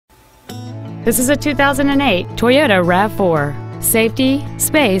This is a 2008 Toyota RAV4. Safety,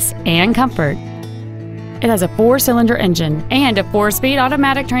 space, and comfort. It has a 4-cylinder engine and a 4-speed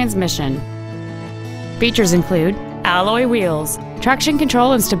automatic transmission. Features include alloy wheels, traction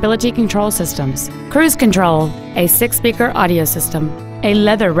control and stability control systems, cruise control, a 6-speaker audio system, a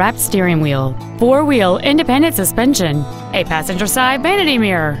leather-wrapped steering wheel, 4-wheel independent suspension, a passenger side vanity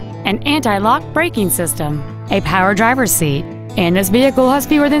mirror, an anti-lock braking system, a power driver's seat, and this vehicle has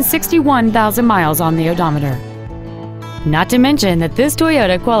fewer than 61,000 miles on the odometer. Not to mention that this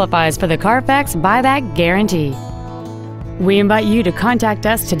Toyota qualifies for the Carfax buyback guarantee. We invite you to contact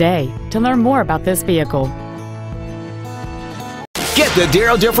us today to learn more about this vehicle. Get the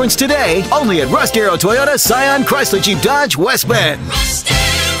Darrow difference today, only at Russ Darrow Toyota, Scion, Chrysler, Jeep, Dodge, West Bend.